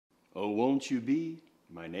Oh, won't you be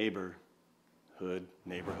my neighborhood?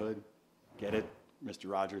 Get it? Mr.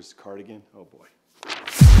 Rogers' cardigan? Oh boy.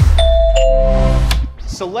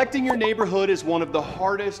 Selecting your neighborhood is one of the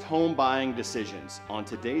hardest home buying decisions. On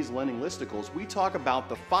today's Lending Listicles, we talk about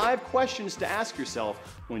the 5 questions to ask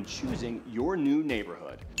yourself when choosing your new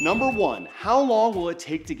neighborhood. Number 1, how long will it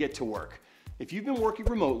take to get to work? If you've been working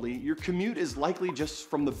remotely, your commute is likely just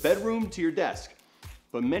from the bedroom to your desk.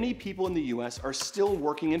 But many people in the US are still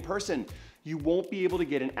working in person. You won't be able to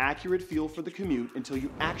get an accurate feel for the commute until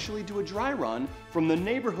you actually do a dry run from the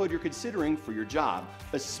neighborhood you're considering for your job,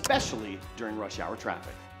 especially during rush hour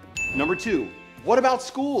traffic. Number 2, what about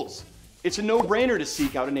schools? It's a no-brainer to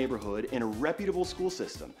seek out a neighborhood in a reputable school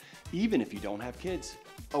system, even if you don't have kids.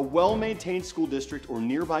 A well-maintained school district or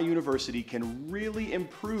nearby university can really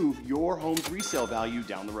improve your home's resale value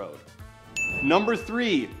down the road. Number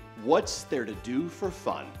 3, what's there to do for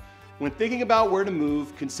fun? When thinking about where to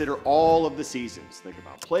move, consider all of the seasons. Think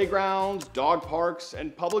about playgrounds, dog parks,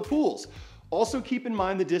 and public pools. Also keep in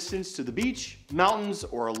mind the distance to the beach, mountains,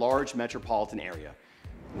 or a large metropolitan area.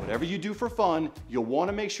 Whatever you do for fun, you'll want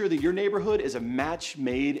to make sure that your neighborhood is a match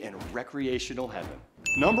made in recreational heaven.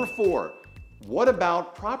 Number 4, what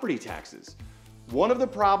about property taxes? One of the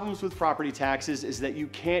problems with property taxes is that you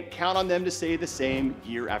can't count on them to stay the same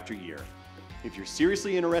year after year. If you're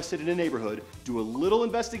seriously interested in a neighborhood, do a little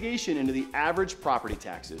investigation into the average property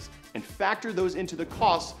taxes and factor those into the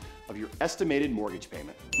costs of your estimated mortgage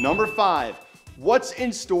payment. Number 5, what's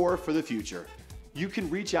in store for the future? You can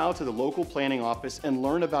reach out to the local planning office and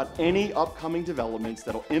learn about any upcoming developments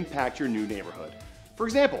that'll impact your new neighborhood. For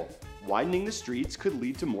example, widening the streets could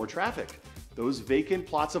lead to more traffic. Those vacant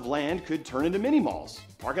plots of land could turn into mini malls,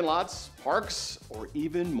 parking lots, parks, or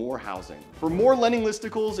even more housing. For more lending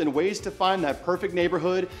listicles and ways to find that perfect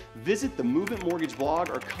neighborhood, visit the Movement Mortgage blog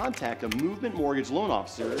or contact a Movement Mortgage loan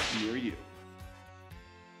officer near you.